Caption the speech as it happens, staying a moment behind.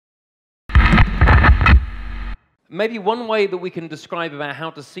Maybe one way that we can describe about how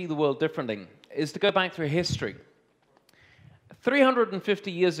to see the world differently is to go back through history. 350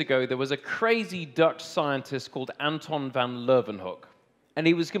 years ago, there was a crazy Dutch scientist called Anton van Leeuwenhoek, and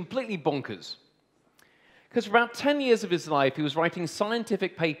he was completely bonkers. Because for about 10 years of his life, he was writing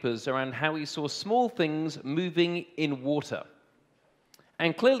scientific papers around how he saw small things moving in water.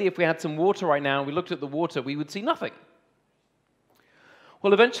 And clearly, if we had some water right now and we looked at the water, we would see nothing.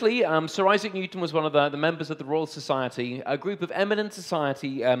 Well, eventually, Sir Isaac Newton was one of the members of the Royal Society. A group of eminent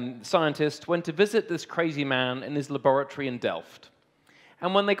scientists went to visit this crazy man in his laboratory in Delft.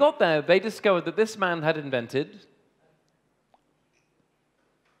 And when they got there, they discovered that this man had invented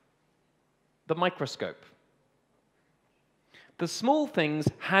the microscope. The small things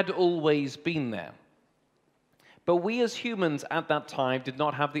had always been there. But we as humans at that time did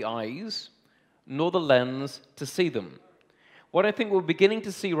not have the eyes nor the lens to see them. What I think we're beginning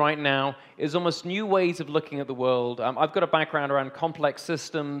to see right now is almost new ways of looking at the world. I've got a background around complex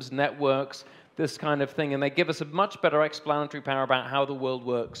systems, networks, this kind of thing, and they give us a much better explanatory power about how the world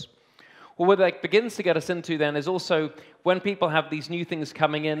works. Well, what that begins to get us into then is also when people have these new things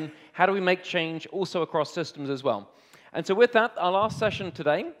coming in, how do we make change also across systems as well? And so with that, our last session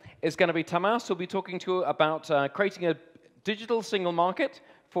today is going to be Tamaz, who'll be talking to you about creating a digital single market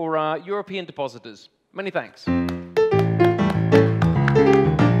for European depositors. Many thanks.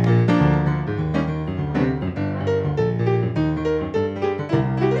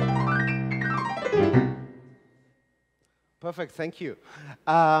 Perfect, thank you.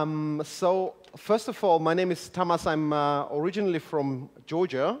 So, first of all, my name is Tamaz. I'm originally from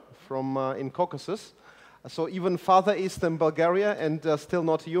Georgia, in Caucasus. So even farther east than Bulgaria, and still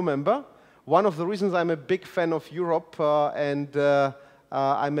not an EU member. One of the reasons I'm a big fan of Europe, and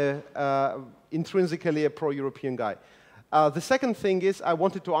I'm intrinsically a pro-European guy. The second thing is I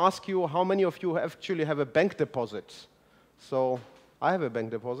wanted to ask you how many of you actually have a bank deposit. So I have a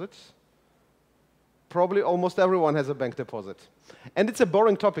bank deposit. Probably almost everyone has a bank deposit. And it's a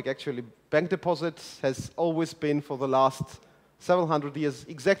boring topic, actually. Bank deposits has always been, for the last several hundred years,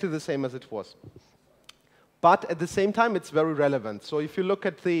 exactly the same as it was. But at the same time, it's very relevant. So if you look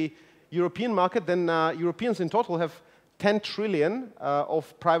at the European market, then Europeans in total have 10 trillion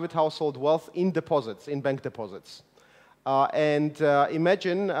of private household wealth in deposits, in bank deposits.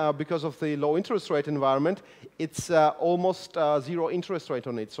 Imagine, because of the low interest rate environment, it's almost zero interest rate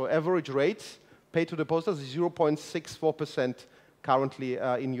on it. So average rate paid to depositors is 0.64% currently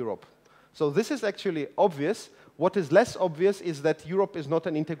in Europe. So this is actually obvious. What is less obvious is that Europe is not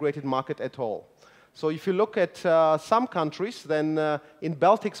an integrated market at all. So if you look at some countries, then in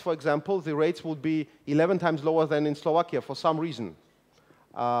Baltics, for example, the rates would be 11 times lower than in Slovakia for some reason.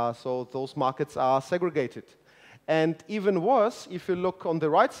 So those markets are segregated. And even worse, if you look on the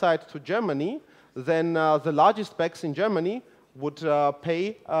right side to Germany, then the largest banks in Germany would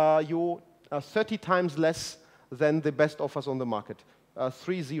pay you 30 times less than the best offers on the market.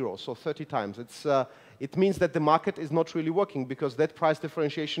 30, so 30 times. It means that the market is not really working because that price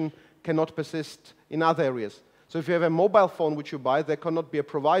differentiation cannot persist in other areas. So if you have a mobile phone which you buy, there cannot be a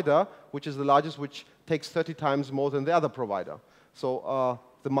provider which is the largest, which takes 30 times more than the other provider. So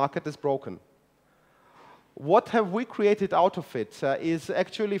the market is broken. What have we created out of it is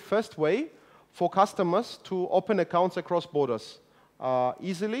actually first way for customers to open accounts across borders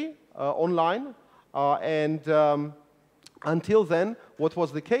easily, online, and until then, what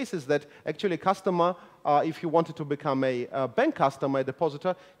was the case is that actually a customer, if he wanted to become a bank customer, a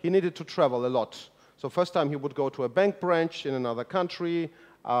depositor, he needed to travel a lot. So first time he would go to a bank branch in another country,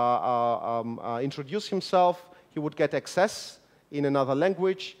 introduce himself, he would get access in another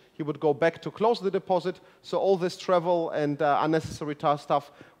language, he would go back to close the deposit. So all this travel and unnecessary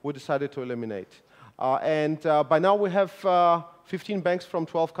stuff we decided to eliminate. By now we have 15 banks from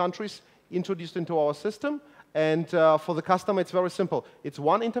 12 countries introduced into our system. And for the customer, it's very simple. It's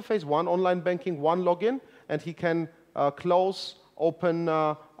one interface, one online banking, one login, and he can close, open,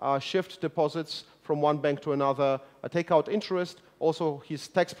 shift deposits from one bank to another, take out interest. Also, his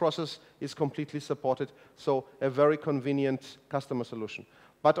tax process is completely supported, so a very convenient customer solution.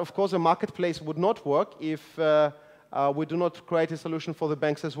 But of course, a marketplace would not work if we do not create a solution for the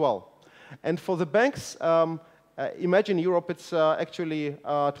banks as well. And for the banks, imagine Europe, it's actually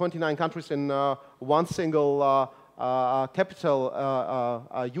 29 countries in one single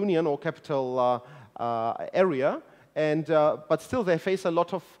capital union or capital area, but still they face a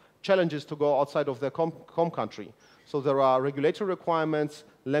lot of challenges to go outside of their home country. So there are regulatory requirements,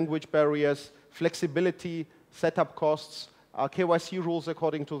 language barriers, flexibility, setup costs, KYC rules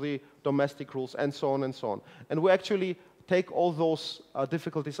according to the domestic rules, and so on and so on. And we actually take all those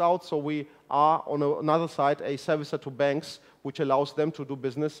difficulties out. So we are, on another side, a servicer to banks, which allows them to do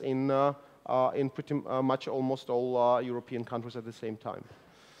business in pretty much almost all European countries at the same time.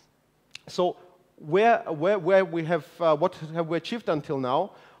 So where we have, what have we achieved until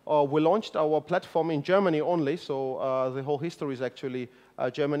now? We launched our platform in Germany only, so the whole history is actually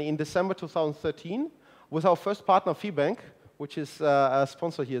Germany, in December 2013, with our first partner, FiBank, which is a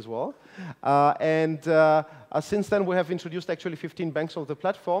sponsor here as well. Since then, we have introduced actually 15 banks on the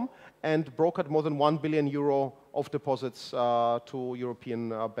platform and brokered more than €1 billion of deposits to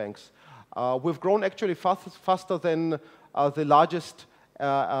European banks. We've grown actually faster than the largest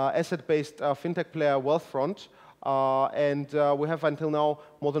asset-based fintech player, Wealthfront, we have until now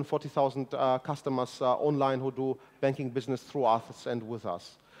more than 40,000 customers online who do banking business through us and with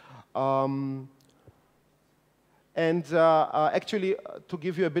us. Actually, to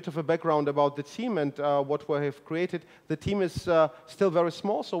give you a bit of a background about the team and what we have created, the team is still very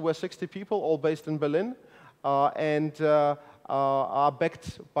small, so we're 60 people, all based in Berlin, are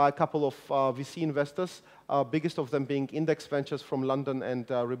backed by a couple of VC investors, biggest of them being Index Ventures from London and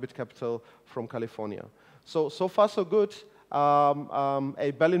Ribbit Capital from California. So far so good.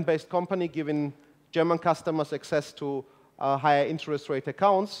 A Berlin-based company giving German customers access to higher interest rate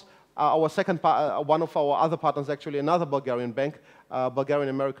accounts. Our second one of our other partners, actually another Bulgarian bank, Bulgarian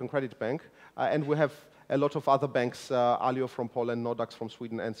American Credit Bank, and we have a lot of other banks, Alio from Poland, Nordax from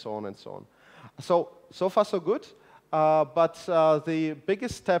Sweden, and so on and so on. So far so good, but the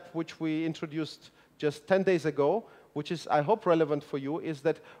biggest step which we introduced just 10 days ago, which is, I hope, relevant for you, is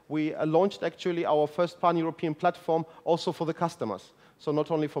that we launched actually our first pan-European platform also for the customers. So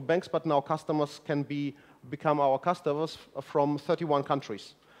not only for banks, but now customers can become our customers from 31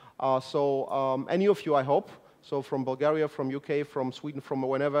 countries. Any of you, I hope, so from Bulgaria, from UK, from Sweden, from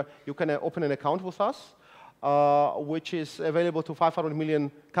whenever, you can open an account with us, which is available to 500 million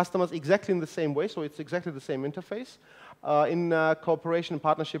customers exactly in the same way, so it's exactly the same interface, in cooperation and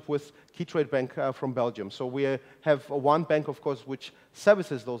partnership with Keytrade Bank from Belgium. So we have one bank, of course, which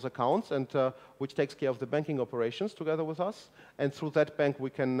services those accounts and which takes care of the banking operations together with us, and through that bank we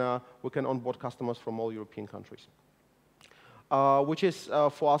can onboard customers from all European countries. Which is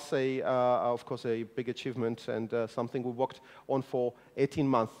for us, of course, a big achievement and something we worked on for 18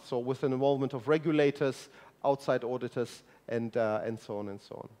 months. So with an involvement of regulators, outside auditors, and so on and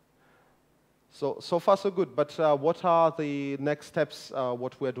so on. So far so good. But what are the next steps?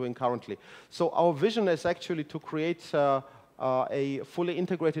 What we're doing currently? So our vision is actually to create a fully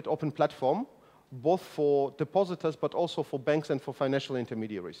integrated open platform, both for depositors, but also for banks and for financial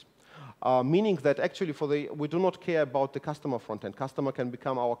intermediaries. Meaning that actually we do not care about the customer front end. Customer can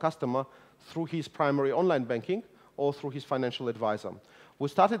become our customer through his primary online banking or through his financial advisor. We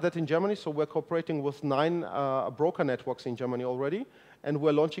started that in Germany, so we're cooperating with 9 broker networks in Germany already, and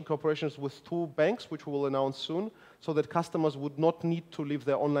we're launching cooperations with 2 banks, which we will announce soon, so that customers would not need to leave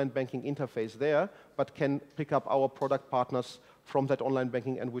their online banking interface there, but can pick up our product partners from that online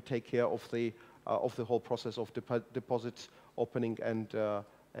banking, and we take care of the whole process of deposit opening and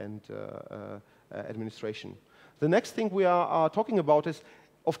administration. The next thing we are talking about is,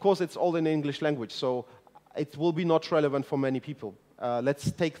 of course, it's all in English language, so it will be not relevant for many people.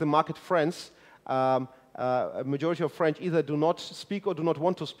 Let's take the market France. A majority of French either do not speak or do not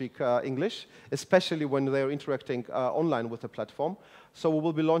want to speak English, especially when they're interacting online with the platform. So we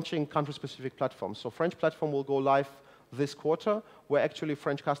will be launching country-specific platforms. So French platform will go live this quarter, where actually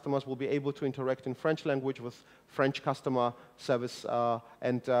French customers will be able to interact in French language with French customer service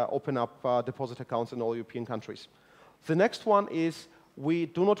and open up deposit accounts in all European countries. The next one is we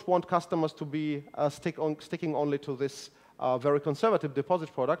do not want customers to be sticking only to this very conservative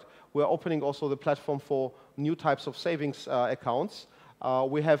deposit product. We're opening also the platform for new types of savings accounts.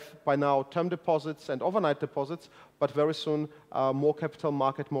 We have by now term deposits and overnight deposits, but very soon more capital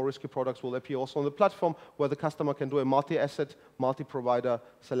market, more risky products will appear also on the platform, where the customer can do a multi-asset, multi-provider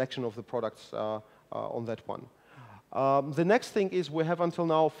selection of the products on that one. The next thing is we have until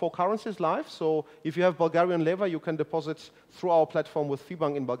now 4 currencies live. So if you have Bulgarian leva, you can deposit through our platform with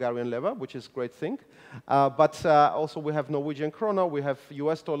FiBank in Bulgarian leva, which is a great thing. But also we have Norwegian krona, we have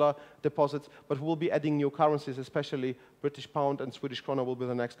US dollar deposits, but we'll be adding new currencies, especially British pound and Swedish krona will be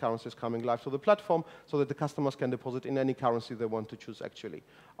the next currencies coming live to the platform, so that the customers can deposit in any currency they want to choose actually.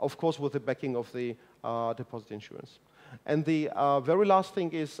 Of course, with the backing of the deposit insurance. And the very last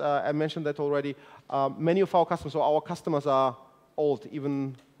thing is, I mentioned that already, many of our customers, so our customers are old,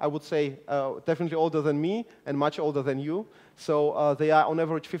 even I would say definitely older than me and much older than you. So they are on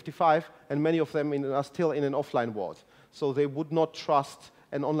average 55, and many of them are still in an offline world. So they would not trust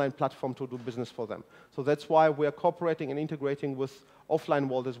an online platform to do business for them. So that's why we are cooperating and integrating with offline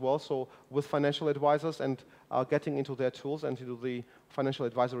world as well, so with financial advisors and getting into their tools and into the financial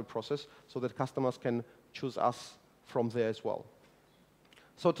advisory process so that customers can choose us from there as well.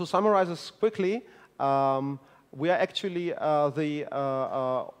 So to summarize this quickly, we are actually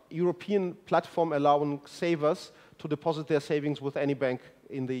the European platform allowing savers to deposit their savings with any bank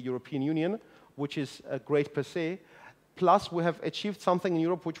in the European Union, which is great per se. Plus, we have achieved something in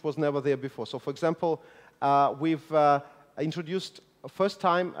Europe which was never there before. So, for example, we've introduced, first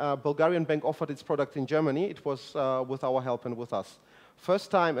time a Bulgarian bank offered its product in Germany. It was with our help and with us.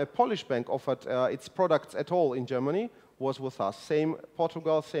 First time a Polish bank offered its products at all in Germany was with us. Same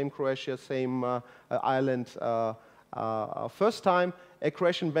Portugal, same Croatia, same Ireland. First time a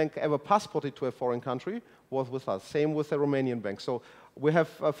Croatian bank ever passported to a foreign country was with us. Same with a Romanian bank. So we have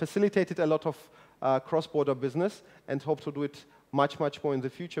facilitated a lot of cross-border business and hope to do it much, much more in the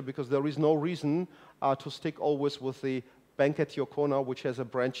future because there is no reason to stick always with the bank at your corner, which has a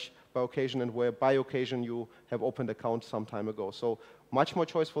branch by occasion and where by occasion you have opened account some time ago. So much more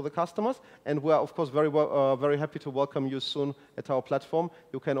choice for the customers, and we are of course very happy to welcome you soon at our platform.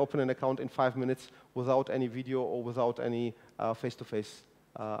 You can open an account in 5 minutes without any video or without any face-to-face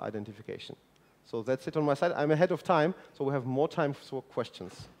identification. So that's it on my side. I'm ahead of time, so we have more time for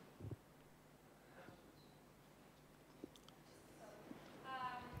questions.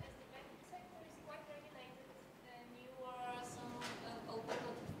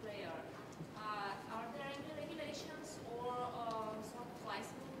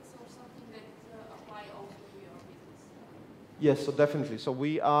 Yes, so definitely. So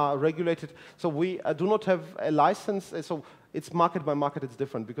we are regulated. So we do not have a license. So it's market by market. It's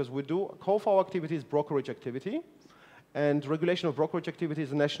different because we do core of our activity is brokerage activity, and regulation of brokerage activity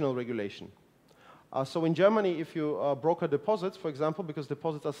is a national regulation. So in Germany, if you broker deposits, for example, because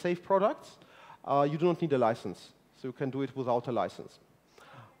deposits are safe products, you do not need a license. So you can do it without a license.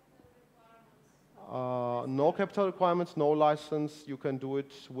 No capital requirements, no license. You can do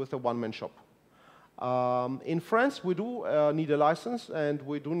it with a one-man shop. In France, we do need a license, and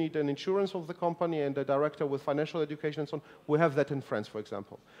we do need an insurance of the company and a director with financial education and so on. We have that in France, for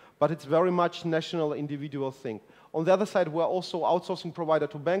example. But it's very much national, individual thing. On the other side, we're also outsourcing provider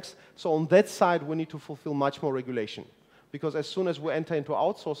to banks. So on that side, we need to fulfill much more regulation. Because as soon as we enter into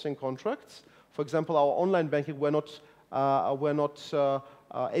outsourcing contracts, for example, our online banking, we're not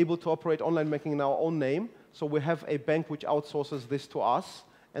able to operate online banking in our own name. So we have a bank which outsources this to us,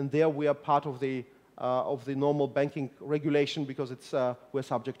 and there we are part of the normal banking regulation because it's, we're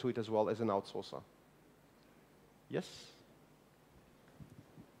subject to it as well as an outsourcer. Yes?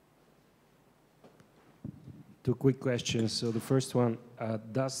 Two quick questions. So the first one,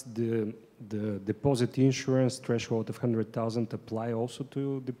 does the deposit insurance threshold of 100,000 apply also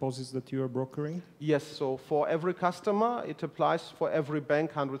to deposits that you are brokering? Yes, so for every customer, it applies for every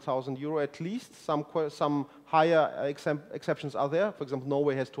bank, 100,000 euro at least. Some higher exceptions are there. For example,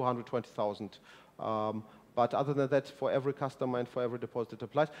 Norway has 220,000. But other than that, for every customer and for every deposit it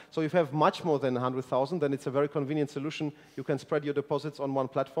applies. So if you have much more than 100,000, then it's a very convenient solution. You can spread your deposits on one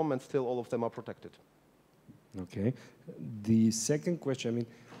platform and still all of them are protected. Okay. The second question, I mean,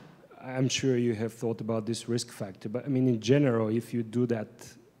 I'm sure you have thought about this risk factor, but I mean, in general, if you do that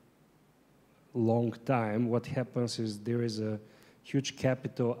long time, what happens is there is a huge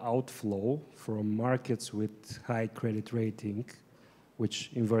capital outflow from markets with high credit rating,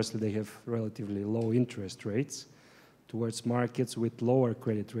 which inversely they have relatively low interest rates, towards markets with lower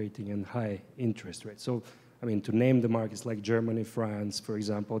credit rating and high interest rates. So, I mean, to name the markets like Germany, France, for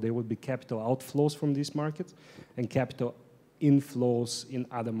example, there would be capital outflows from these markets and capital inflows in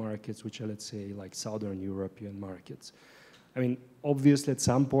other markets, which are, let's say, like Southern European markets. I mean, obviously, at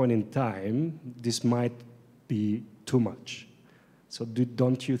some point in time, this might be too much. So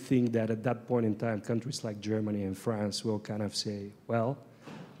don't you think that at that point in time, countries like Germany and France will kind of say, well,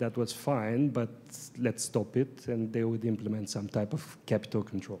 that was fine, but let's stop it, and they would implement some type of capital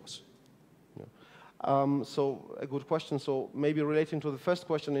controls? So a good question. So maybe relating to the first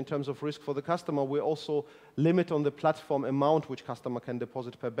question in terms of risk for the customer, we also limit on the platform amount which customer can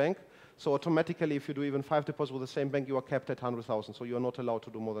deposit per bank. So automatically, if you do even 5 deposits with the same bank, you are capped at 100,000. So you are not allowed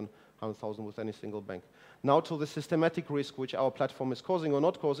to do more than 100,000 with any single bank. Now to the systematic risk which our platform is causing or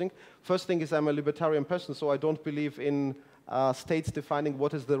not causing. First thing is I'm a libertarian person, so I don't believe in states defining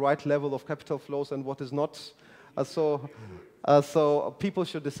what is the right level of capital flows and what is not. So people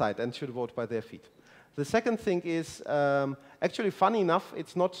should decide and should vote by their feet. The second thing is, actually funny enough,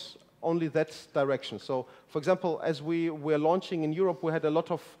 it's not only that direction. So, for example, as we were launching in Europe, we had a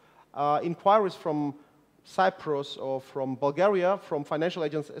lot of inquiries from Cyprus or from Bulgaria, from financial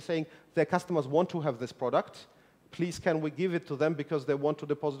agents saying their customers want to have this product. Please, can we give it to them because they want to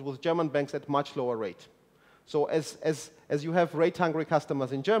deposit with German banks at much lower rate. So as you have rate-hungry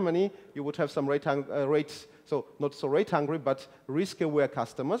customers in Germany, you would have some so not so rate-hungry, but risk-aware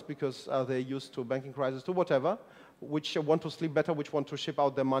customers because they're used to banking crisis, to whatever, which want to sleep better, which want to ship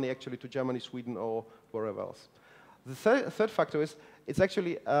out their money actually to Germany, Sweden, or wherever else. The third factor is, it's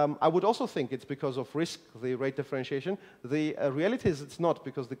actually, I would also think it's because of risk, the rate differentiation. The reality is it's not,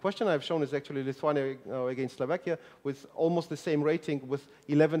 because the question I've shown is actually Lithuania against Slovakia with almost the same rating with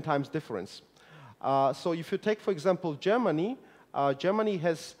 11 times difference. So if you take, for example, Germany, Germany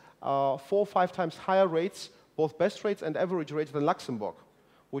has 4 or 5 times higher rates, both best rates and average rates than Luxembourg,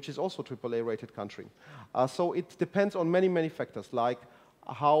 which is also a AAA rated country. So it depends on many, many factors, like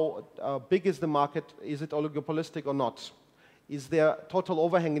how big is the market, is it oligopolistic or not? Is there total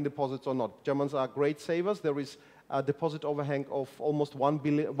overhang in deposits or not? Germans are great savers. There is a deposit overhang of almost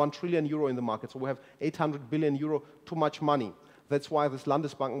 1 trillion euro in the market. So we have 800 billion euro, too much money. That's why this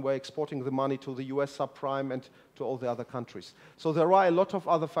Landesbanken were exporting the money to the US subprime and to all the other countries. So there are a lot of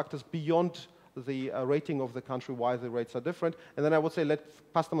other factors beyond the rating of the country why the rates are different. And then I would say let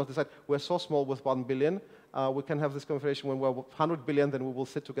customers decide, we're so small with 1 billion, we can have this conversation when we're 100 billion, then we will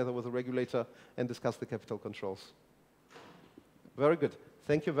sit together with the regulator and discuss the capital controls. Very good.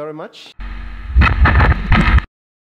 Thank you very much.